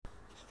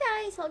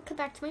guys, welcome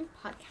back to my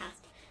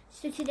podcast.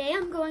 So today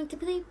I'm going to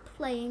be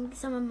playing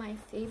some of my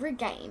favorite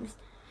games,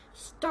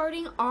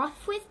 starting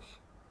off with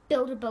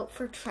Build a Boat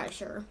for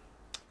Treasure.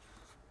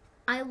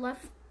 I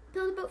love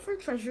Build a Boat for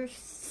Treasure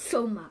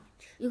so much.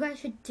 You guys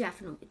should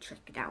definitely check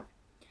it out.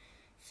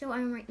 So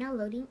I'm right now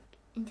loading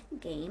into the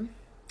game,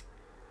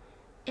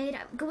 and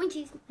I'm going to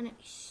use my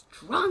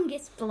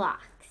strongest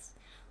blocks.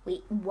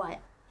 Wait, what?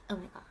 Oh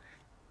my gosh.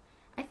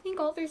 I think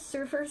all their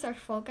servers are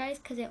full, guys,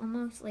 because it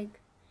almost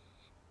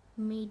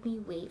made me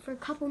wait for a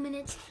couple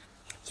minutes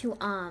to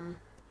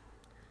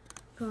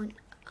go in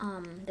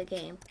the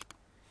game.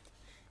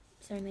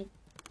 Sorry,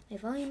 my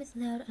volume is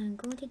loud. I'm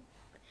going to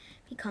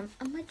become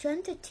a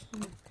magenta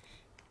team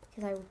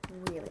because I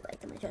really like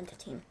the magenta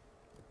team.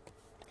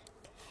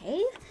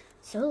 Okay,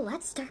 so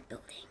let's start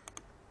building.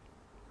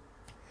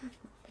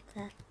 What's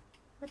that?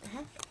 What the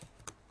heck?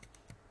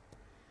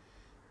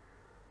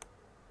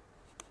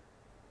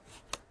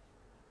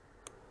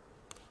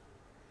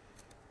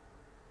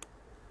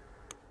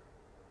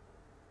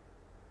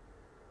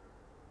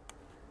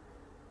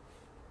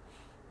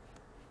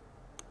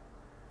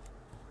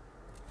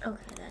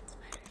 Okay, that's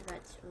better.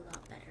 That's a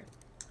lot better.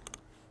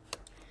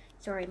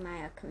 Sorry,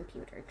 my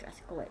computer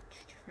just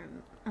glitched for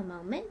a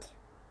moment.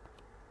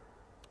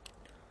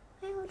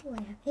 How do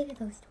I have 8 of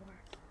those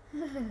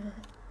doors?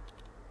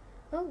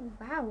 Oh,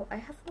 wow. I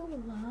have a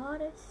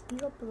lot of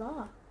steel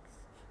blocks.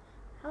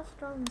 How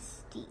strong is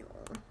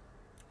steel?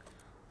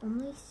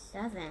 Only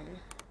 7.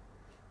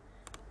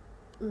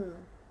 Ooh.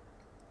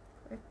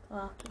 Brick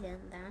block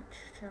isn't that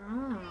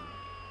strong.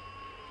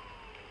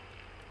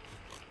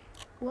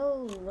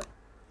 Whoa.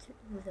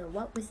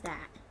 What was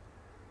that?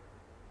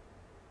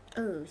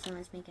 Oh,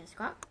 someone's making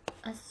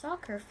a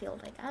soccer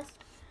field, I guess.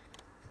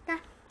 Yeah,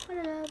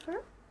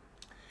 whatever.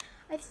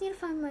 I just need to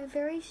find my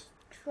very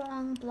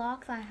strong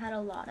block that I had a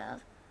lot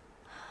of.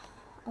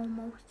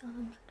 Almost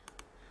 100.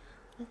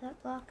 Was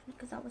that block?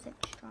 Because that wasn't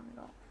strong at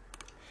all.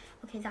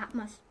 Okay, that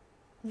must...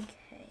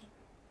 Okay.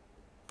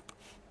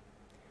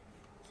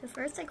 So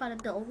first I gotta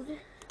build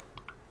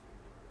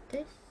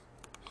this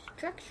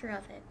structure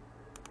of it,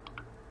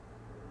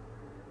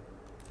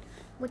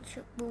 which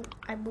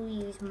I will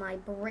use my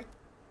brick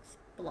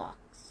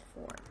blocks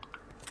for.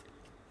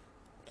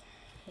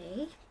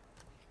 Okay.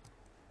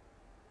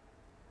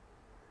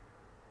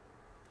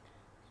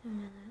 So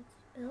now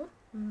that's built.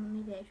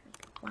 Maybe I should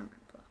make one more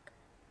block.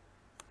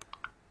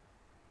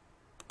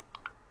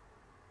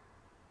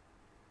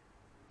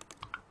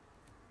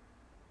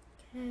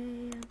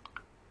 Okay.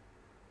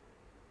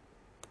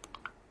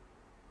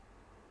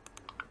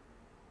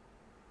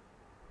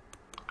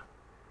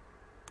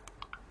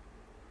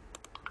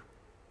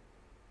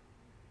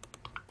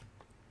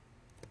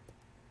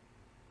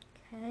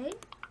 Okay.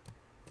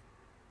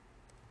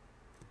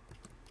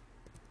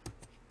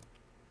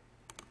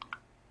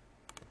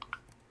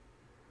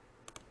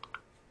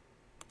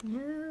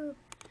 No.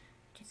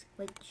 Just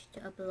switched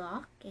a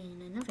block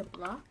and another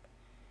block,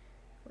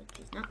 which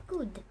is not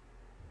good.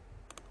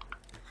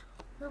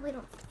 Well, I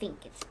don't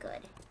think it's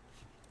good.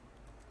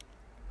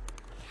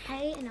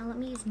 Okay, and now let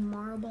me use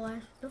marble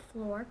as the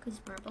floor, because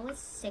marble is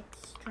 6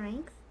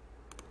 strength.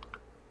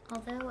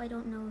 Although I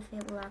don't know if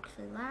it will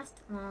actually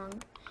last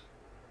long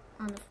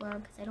on the floor,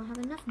 because I don't have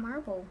enough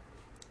marble.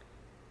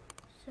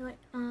 So,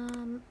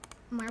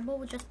 marble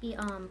would just be,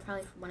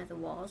 probably for one of the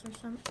walls or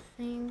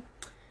something.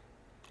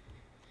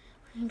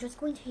 I'm just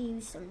going to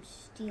use some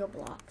steel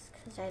blocks,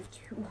 because I have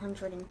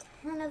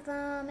 210 of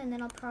them, and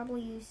then I'll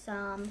probably use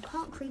some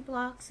concrete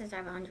blocks, because I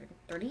have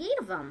 138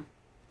 of them.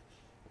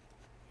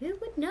 Who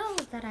would know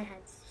that I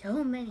had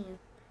so many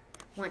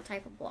one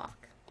type of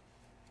block?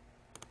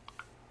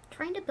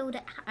 Trying to build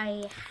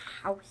a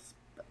house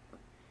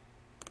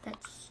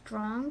that's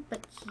strong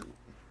but cute.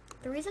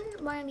 The reason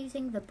why I'm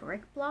using the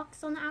brick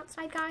blocks on the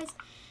outside, guys,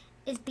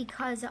 is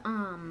because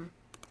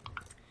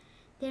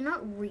they're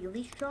not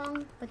really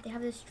strong, but they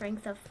have the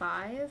strength of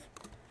 5,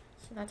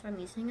 so that's why I'm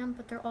using them.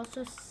 But they're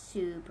also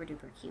super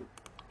duper cute.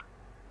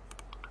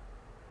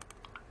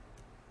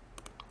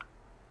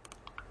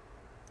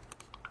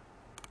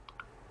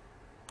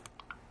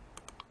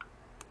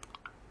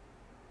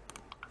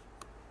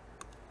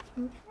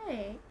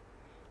 Okay,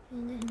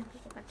 and then we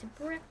go back to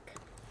brick.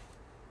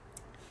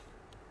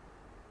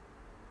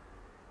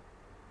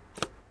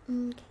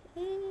 Okay,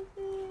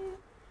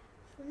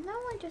 so now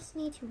I just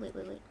need to, wait,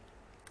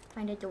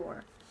 find a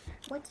door.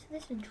 What's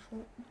this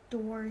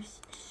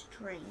door's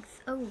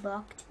strength? Oh,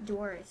 locked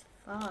door is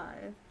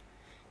 5.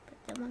 But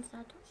then once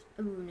that door's,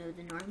 oh no,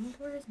 the normal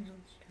door is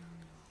not strong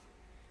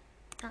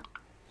at all. That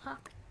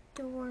locked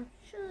door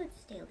should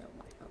stay a little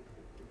while.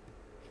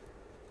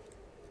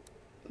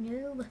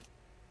 No.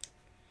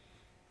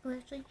 Well,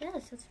 actually,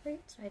 yes, that's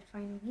right side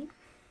finally.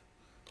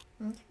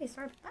 Okay,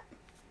 sorry about that.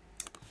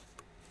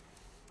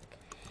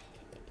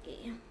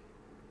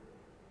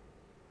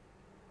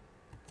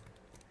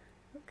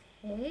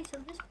 Okay, so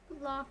this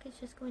block is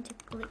just going to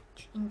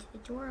glitch into the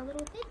door a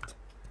little bit.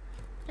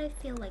 But I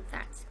feel like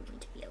that's going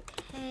to be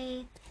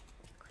okay,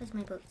 because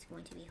my boat's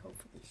going to be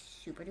hopefully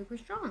super duper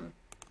strong.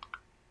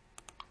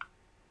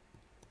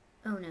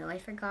 Oh no, I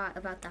forgot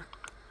about the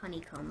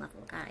honeycomb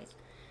level, guys.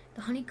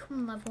 The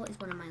honeycomb level is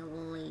one of my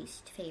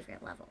least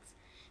favorite levels.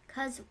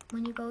 Because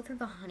when you go through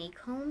the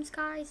honeycombs,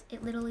 guys,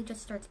 it literally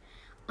just starts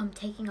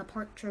taking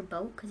apart your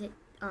boat because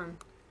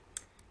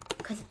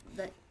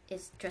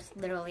it's just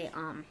literally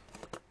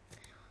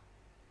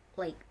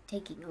like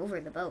taking over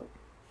the boat.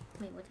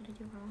 Wait, what did I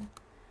do wrong?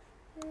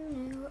 Oh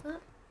no.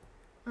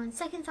 On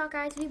second thought,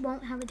 guys, we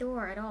won't have a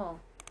door at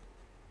all.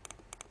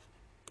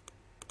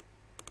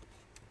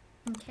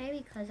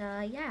 Okay, because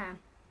yeah.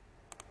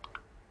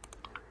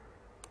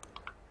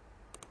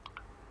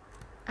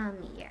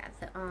 Yeah,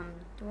 the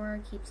door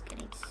keeps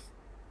getting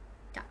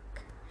stuck.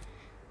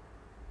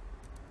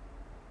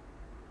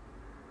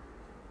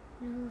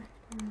 No,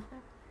 there's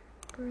that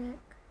brick.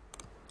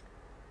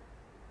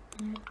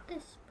 And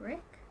this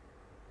brick.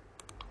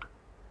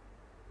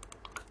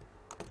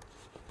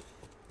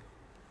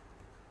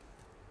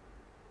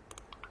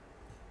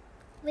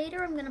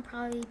 Later, I'm gonna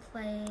probably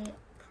play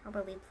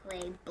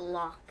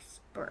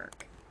Bloxburg,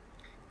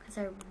 because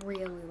I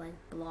really like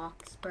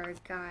Bloxburg,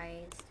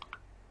 guys.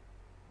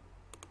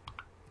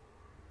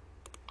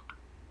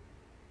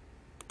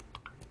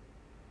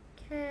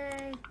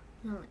 Okay,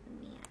 now let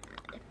me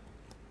add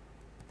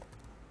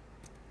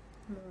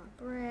more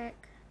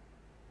brick,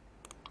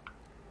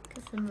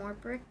 because the more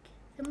brick,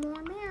 the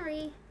more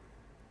merrier.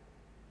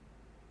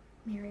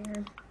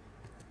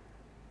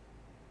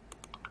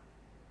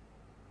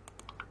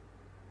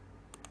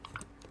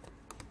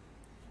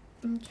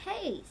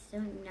 Okay, so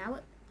now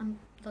it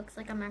looks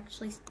like I'm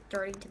actually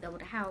starting to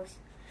build a house,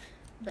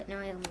 but now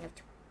I only have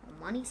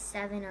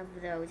 27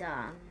 of those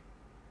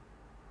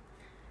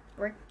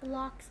brick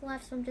blocks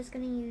left, so I'm just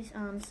gonna use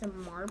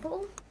some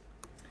marble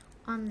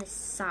on the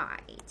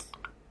sides.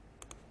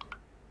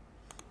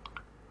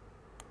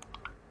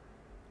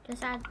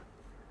 Just adding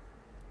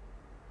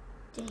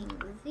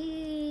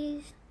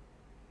these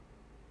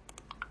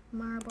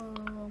marble.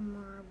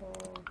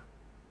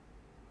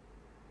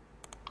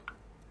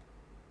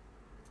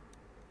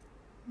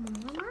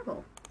 More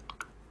marble.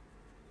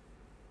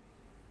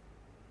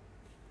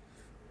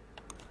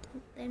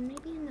 Then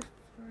maybe in the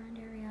front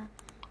area,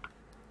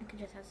 I could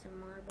just have some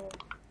marble.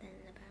 Then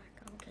in the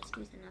back, I'll just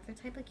use another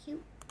type of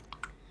cute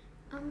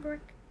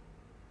brick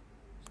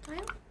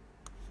style.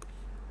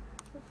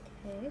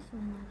 Okay, so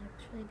then that'll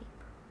actually be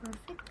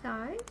perfect,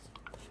 guys.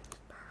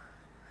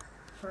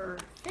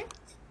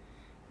 Perfect.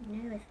 No,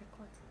 I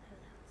forgot to throw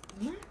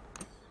that max.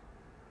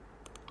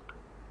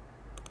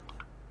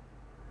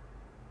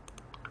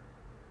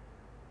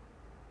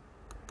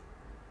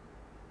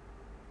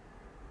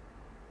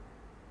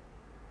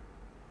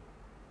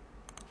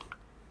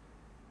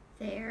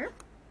 There.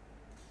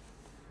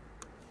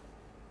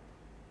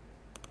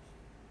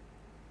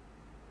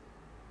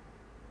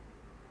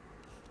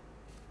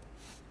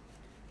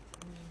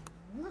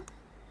 Let's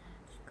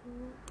go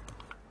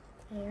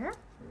there.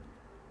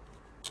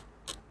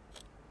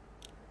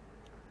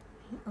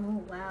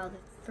 Oh wow, the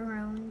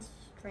throne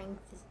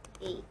strength is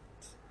 8.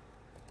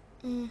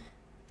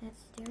 That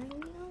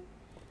steering wheel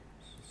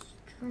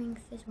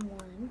strength is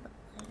 1, but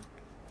like,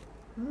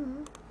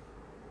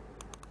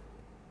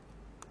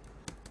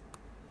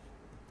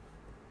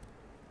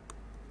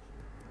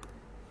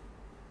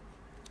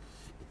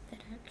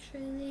 that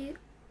actually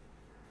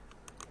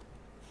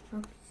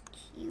looks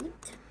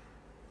cute.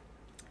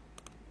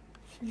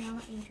 So now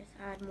let me just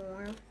add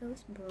more of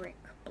those brick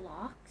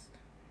blocks,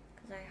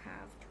 because I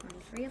have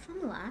 23 of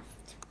them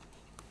left,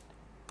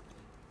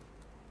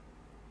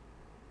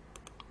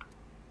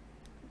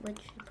 which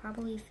should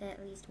probably fit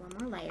at least one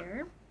more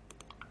layer,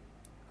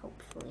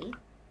 hopefully.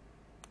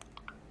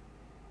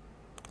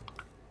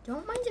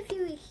 Don't mind if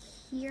you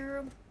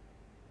hear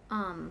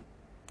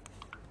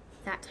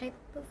that type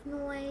of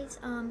noise.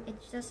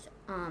 It's just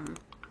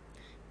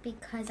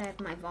because I have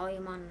my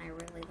volume on and I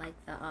really like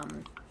the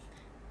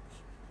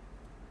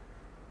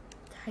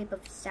type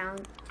of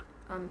sound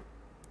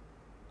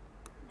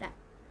that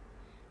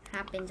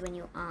happens when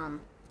you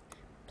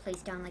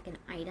place down like an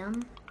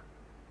item.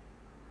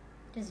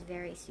 Just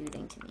very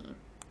soothing to me.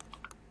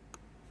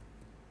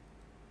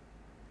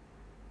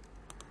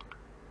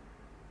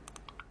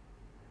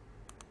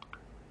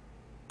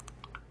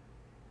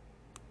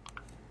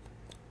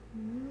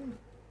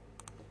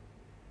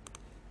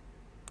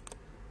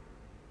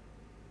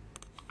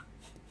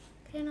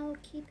 Okay, and I'll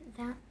keep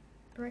that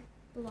brick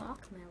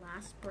block, my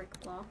last brick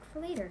block, for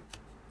later.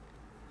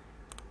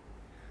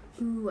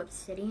 Ooh,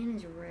 obsidian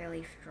is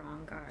really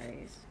strong,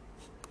 guys.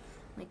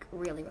 Like,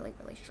 really, really,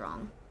 really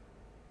strong.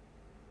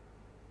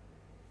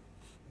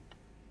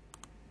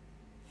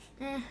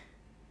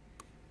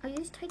 I'll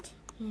use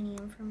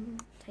titanium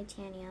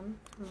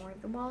for more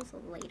of the walls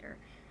later.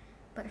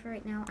 But for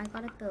right now, I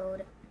gotta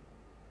build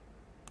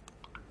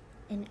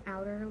an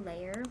outer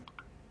layer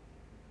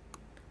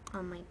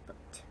on my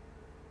boat.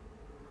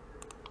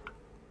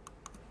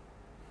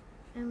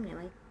 I'm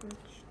gonna push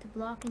the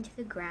block into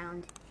the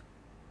ground.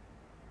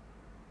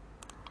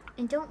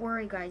 And don't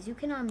worry, guys, you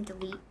can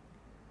delete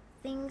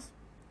things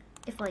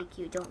if like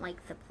you don't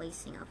like the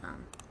placing of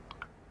them.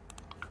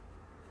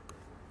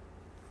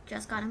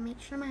 just gotta make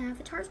sure my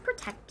avatar is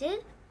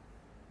protected,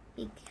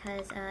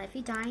 because if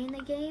you die in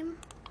the game,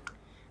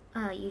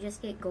 you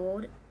just get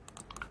gold.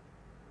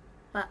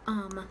 But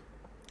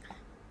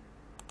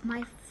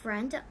my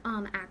friend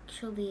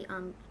actually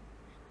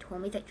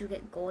told me that you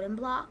get golden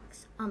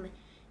blocks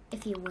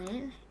if you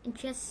win, and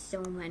she has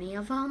so many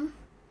of them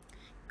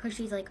because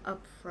she's like a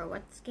pro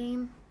at this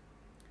game.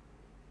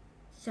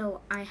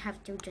 So I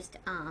have to just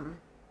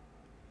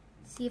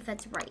see if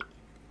that's right.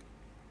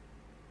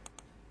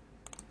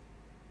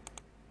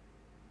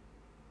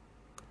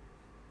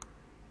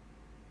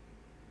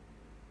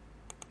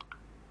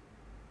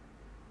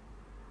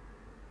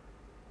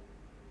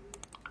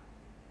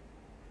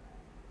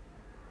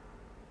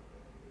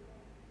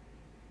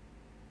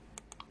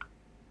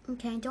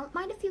 Okay, don't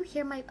mind if you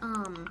hear my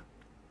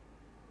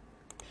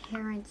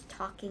parents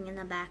talking in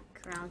the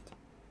background.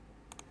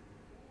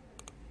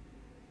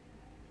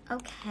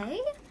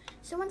 Okay,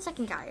 so 1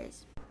 second,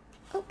 guys.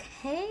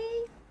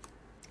 Okay,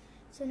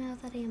 so now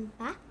that I am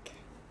back,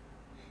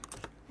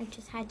 I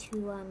just had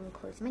to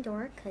close my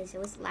door because it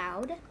was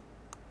loud.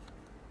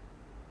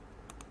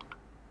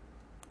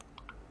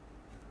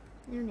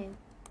 No.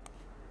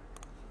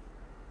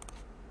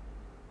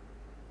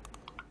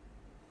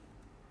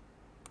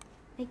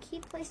 I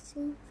keep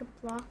placing the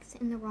blocks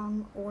in the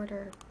wrong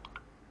order.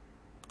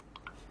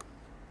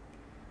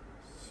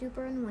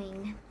 Super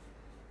annoying.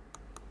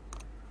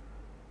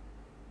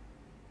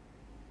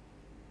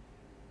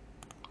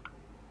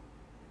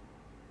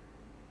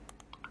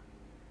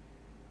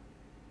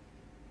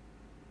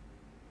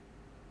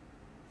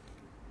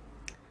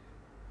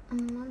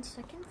 On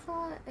second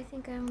thought, I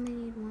think I only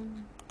need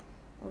 1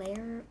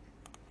 layer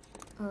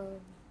of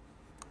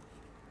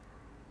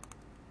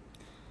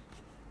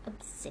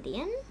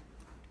obsidian.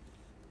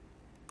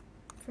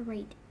 For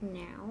right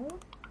now,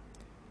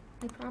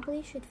 I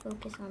probably should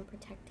focus on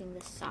protecting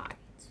the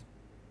sides,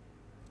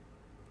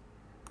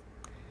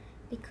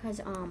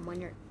 because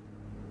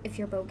if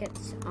your boat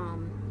gets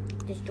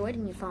destroyed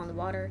and you fall in the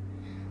water,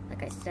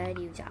 like I said,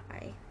 you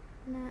die,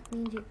 and that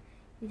means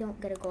you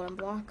don't get a golden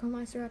block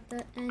unless you're at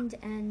the end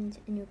and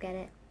you get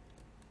it.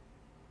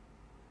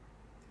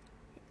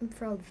 And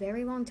for a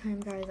very long time,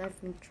 guys, I've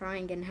been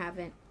trying and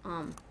haven't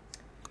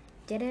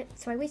did it.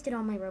 So I wasted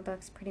all my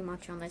Robux pretty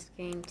much on this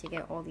game to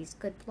get all these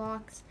good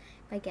blocks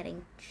by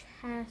getting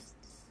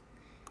chests,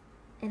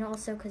 and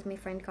also because my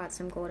friend got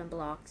some golden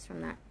blocks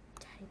from that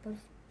type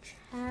of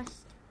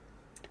chest.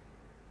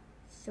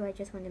 So I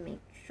just wanted to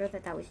make sure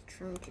that that was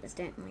true and just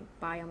didn't like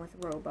buy them with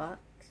Robux.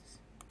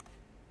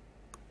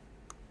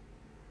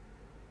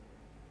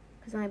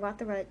 Because when I bought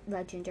the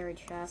legendary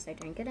chest, I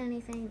didn't get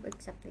anything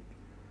except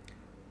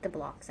the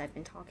blocks I've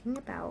been talking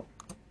about.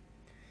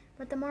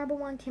 But the marble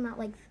one came out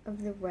like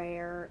of the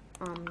rare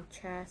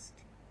chest.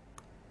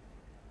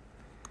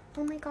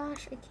 Oh my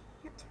gosh, I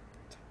can't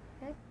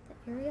protect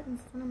the area in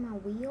front of my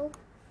wheel.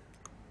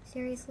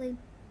 Seriously?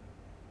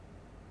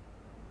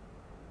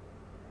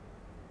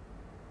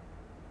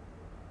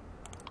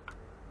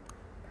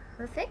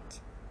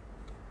 Perfect.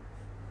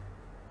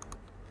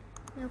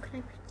 Now can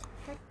I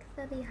protect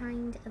the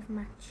behind of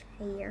my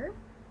chair?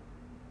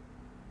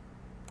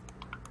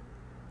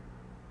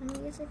 And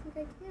yes, I think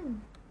I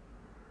can.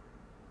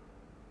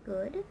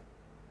 Good.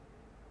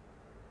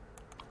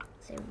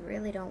 So I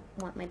really don't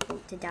want my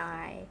boat to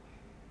die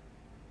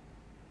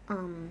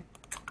on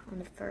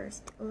the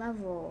first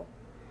level,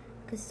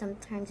 because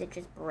sometimes it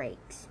just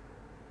breaks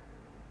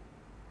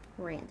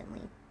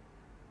randomly,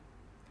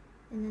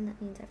 and then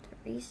that means I have to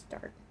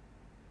restart.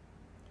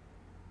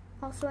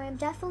 Also, I am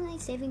definitely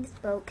saving this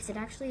boat because it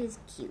actually is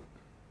cute,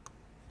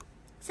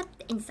 except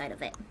the inside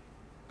of it.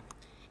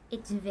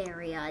 It's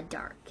very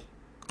dark.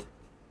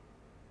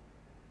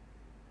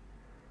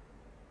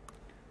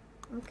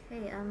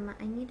 Okay,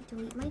 I need to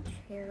delete my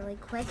chair really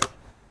quick.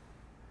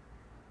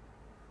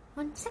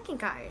 1 second,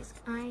 guys.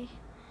 I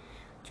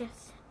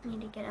just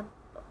need to get a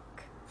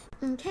book.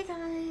 Okay,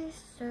 guys,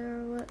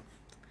 so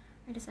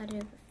I decided to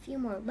have a few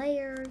more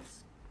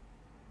layers.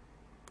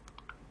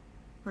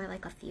 Or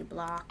like a few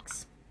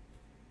blocks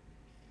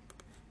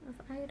of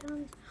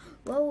items.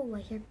 Whoa, I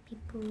hear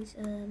people's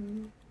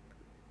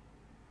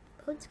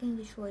boats getting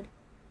destroyed.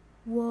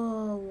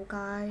 Whoa,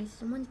 guys,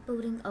 someone's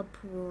building a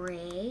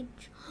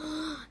bridge.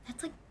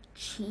 That's like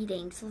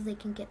cheating so they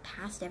can get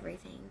past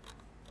everything.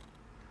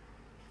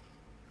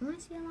 I want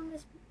to see how long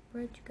this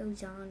bridge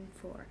goes on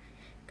for,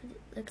 because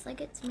it looks like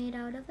it's made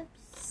out of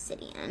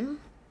obsidian.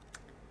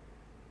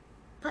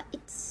 But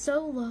it's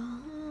so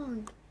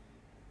long.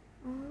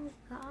 Oh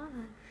gosh.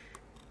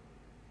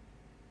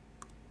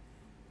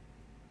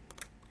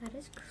 That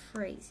is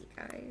crazy,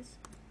 guys.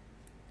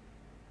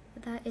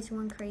 But that is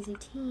one crazy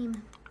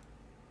team.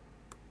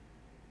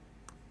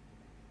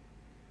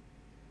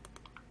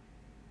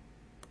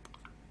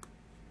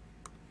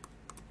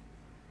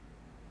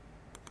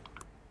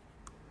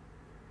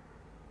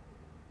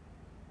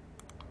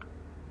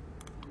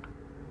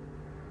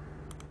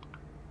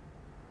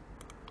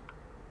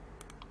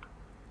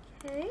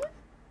 Okay,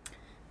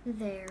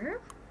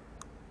 there.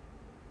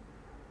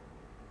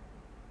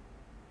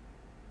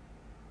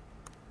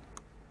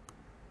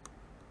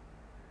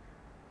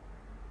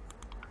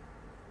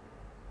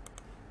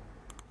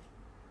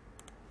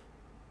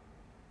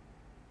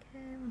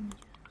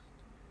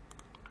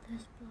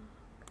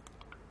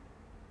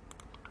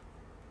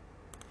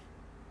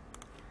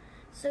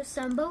 So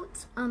some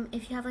boats,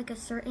 if you have like a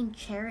certain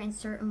chair and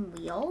certain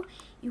wheel,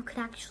 you could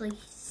actually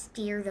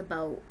steer the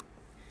boat,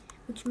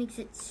 which makes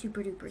it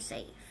super duper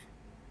safe.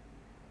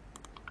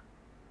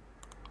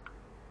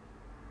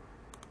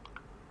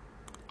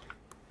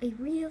 I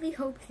really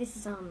hope this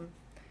is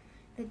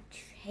the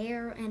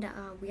chair and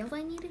wheel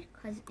I needed,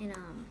 cause in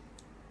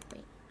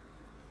wait,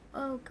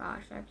 oh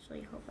gosh, I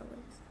actually hope it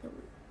was the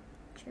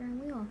chair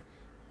and wheel.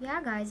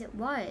 Yeah, guys, it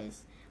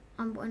was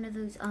on one of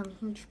those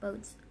huge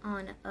boats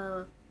on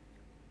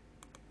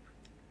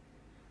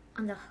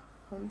the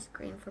home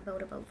screen for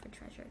Build a Boat for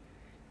Treasure.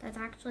 That's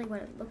actually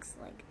what it looks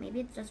like. Maybe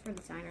it's just for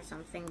design or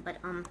something, but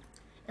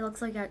it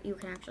looks like you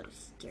can actually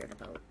steer the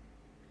boat.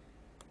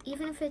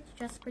 Even if it's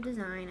just for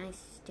design, I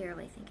still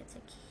think it's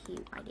a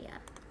cute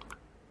idea.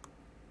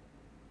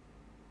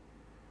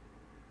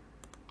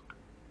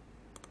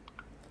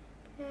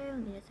 Okay, let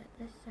me just set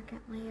this second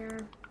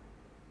layer.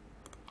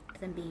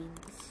 Because I'm being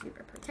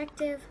super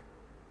protective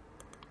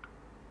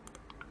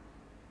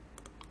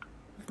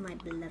of my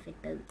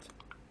beloved boat.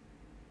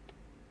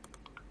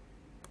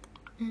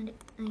 And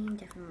I am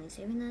definitely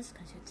saving this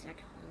because it's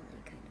actually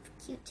kind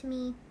of cute to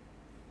me.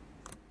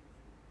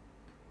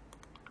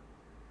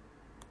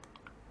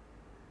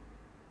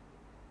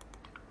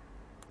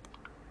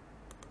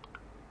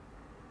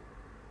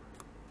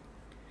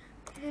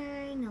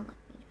 Okay, now let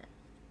me just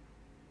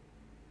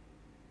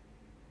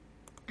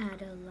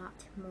add a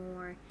lot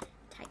more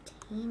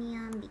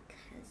titanium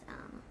because,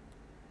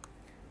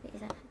 wait,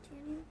 is that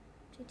titanium?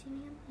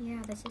 Titanium?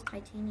 Yeah, this is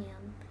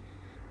titanium.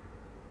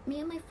 Me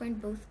and my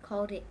friend both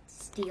called it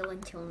steel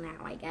until now,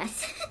 I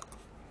guess.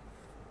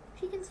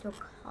 You can still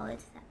call it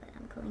that, but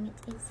I'm calling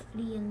it its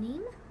real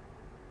name.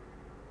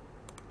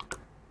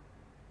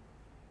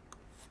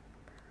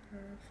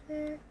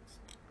 Perfect.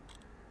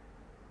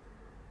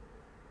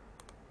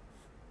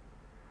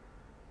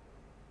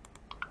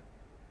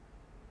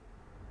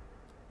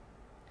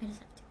 I just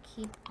have to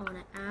keep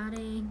on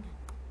adding.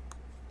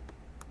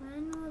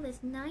 When will this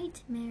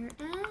nightmare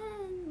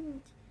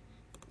end?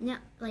 No,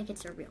 like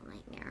it's a real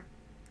nightmare.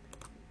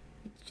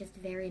 It's just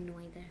very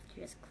annoying that I have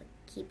to just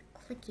keep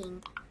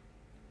clicking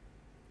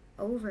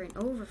over and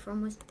over for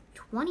almost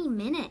 20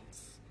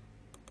 minutes.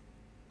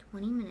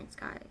 20 minutes,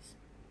 guys.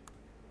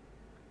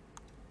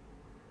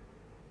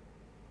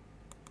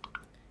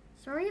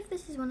 Sorry if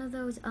this is one of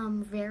those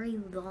very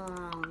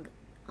long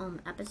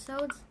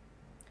episodes.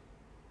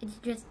 It's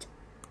just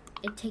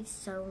it takes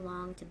so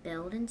long to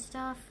build and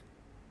stuff.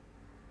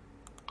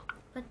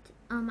 But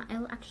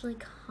I'll actually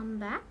come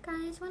back,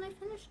 guys, when I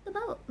finish the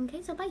boat.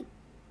 Okay, so bye.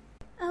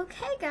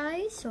 Okay,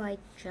 guys, so I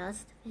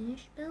just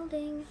finished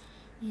building,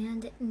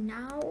 and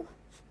now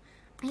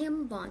I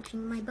am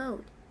launching my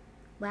boat.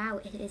 Wow,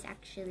 it is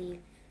actually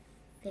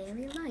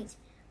very light.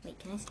 Wait,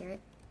 can I steer it?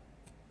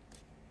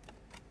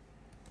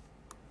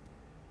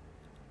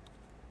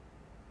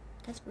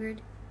 That's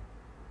weird.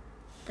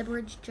 The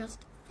bridge just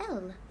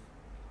fell.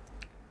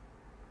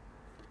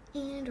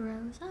 And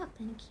rose up,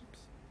 and it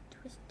keeps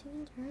twisting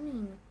and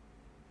turning.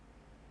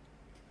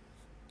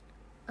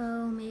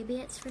 Oh,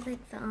 maybe it's for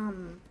like the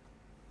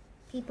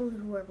people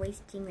who are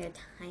wasting their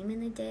time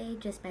in the day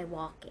just by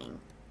walking.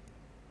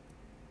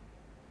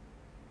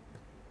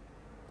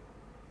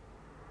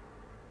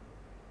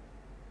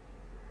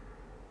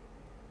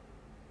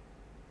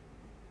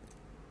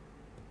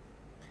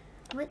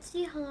 Let's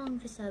see how long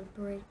this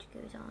bridge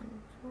goes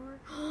on for.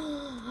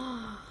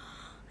 I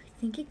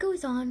think it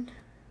goes on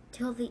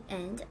till the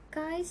end,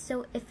 guys.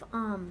 So if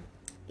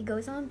it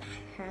goes on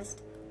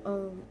past,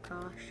 oh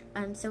gosh,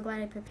 I'm so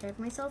glad I prepared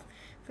myself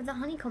for the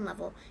honeycomb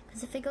level,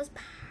 because if it goes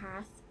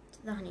past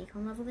the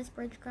honeycomb level, this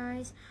bridge,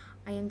 guys,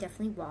 I am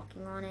definitely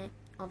walking on it.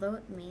 Although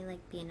it may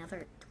like be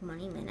another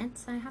 20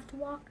 minutes I have to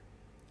walk,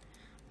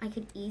 I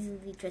could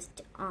easily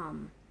just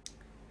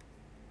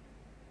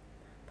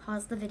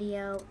pause the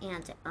video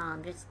and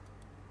just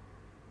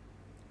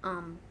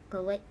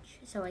glitch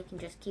so I can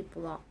just keep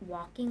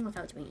walking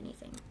without doing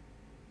anything.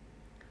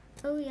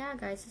 Oh yeah,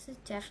 guys, this is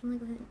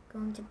definitely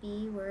going to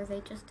be where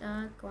they just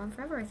go on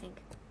forever, I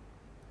think.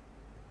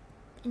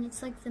 And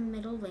it's like the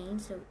middle lane,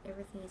 so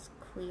everything is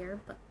clear,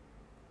 but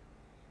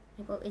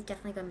my boat is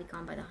definitely going to be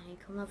gone by the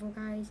honeycomb level,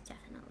 guys,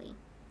 definitely.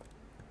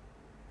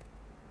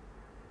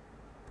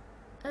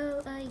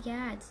 Oh,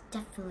 yeah, it's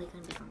definitely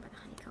going to be gone by the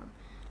honeycomb.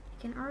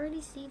 I can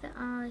already see the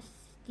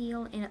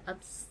steel and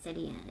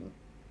obsidian.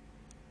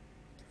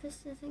 This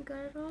isn't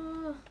good at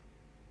all.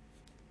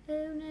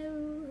 Oh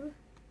no.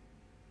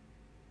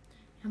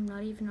 I'm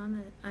not even on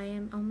the, I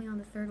am only on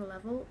the 3rd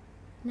level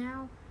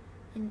now,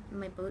 and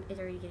my boat is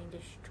already getting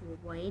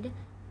destroyed.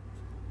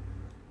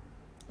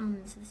 So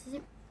this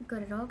isn't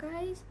good at all,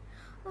 guys.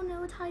 Oh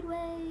no, a tide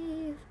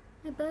wave.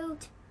 My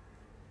boat.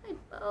 My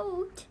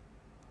boat.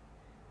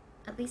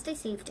 At least I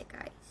saved it,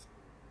 guys.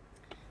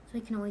 So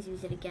I can always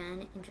use it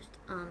again and just,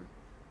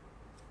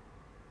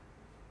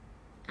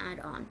 add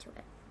on to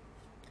it.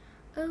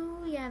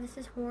 Oh yeah, this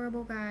is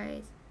horrible,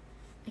 guys.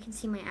 I can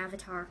see my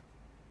avatar.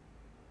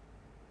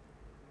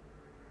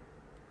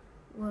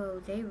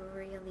 Whoa, they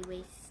really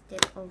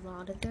wasted a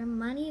lot of their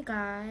money,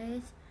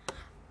 guys.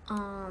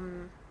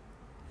 to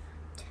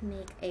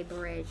make a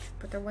bridge,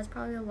 but there was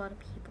probably a lot of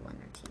people on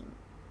their team.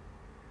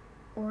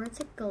 Or it's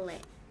a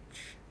glitch.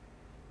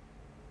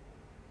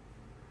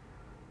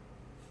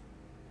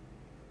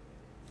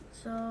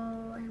 So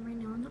I'm right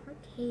now in the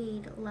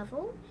arcade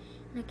level,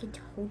 and I can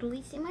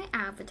totally see my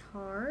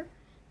avatar.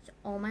 So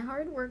all my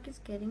hard work is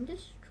getting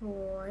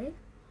destroyed.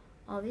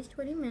 All these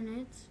 20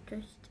 minutes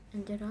just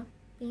ended up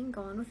being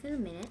gone within a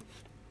minute.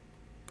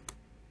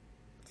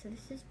 So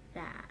this is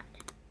bad.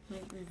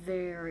 Like,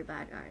 very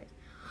bad, guys.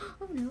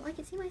 Oh no, I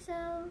can see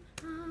myself.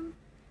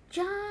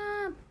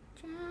 Jump!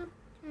 Jump,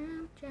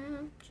 jump,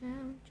 jump,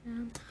 jump,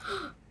 jump.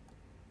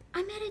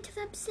 I made it to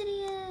the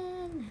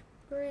obsidian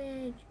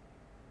bridge.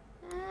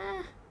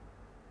 Ah.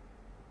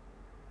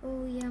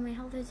 Oh yeah, my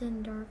health is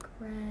in dark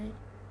red.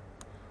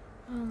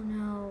 Oh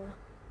no.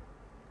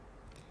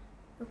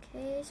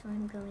 Okay, so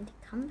I'm going to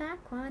come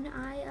back when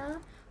I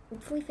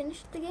hopefully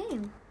finish the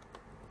game.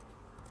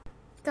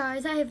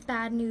 Guys, I have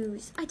bad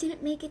news. I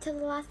didn't make it to the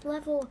last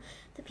level.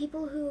 The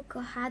people who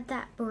had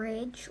that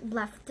bridge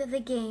left the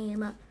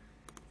game,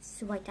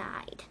 so I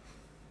died.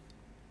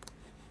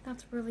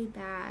 That's really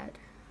bad.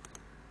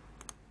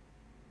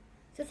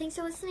 So thanks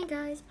for listening,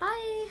 guys.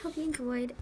 Bye. Hope you enjoyed.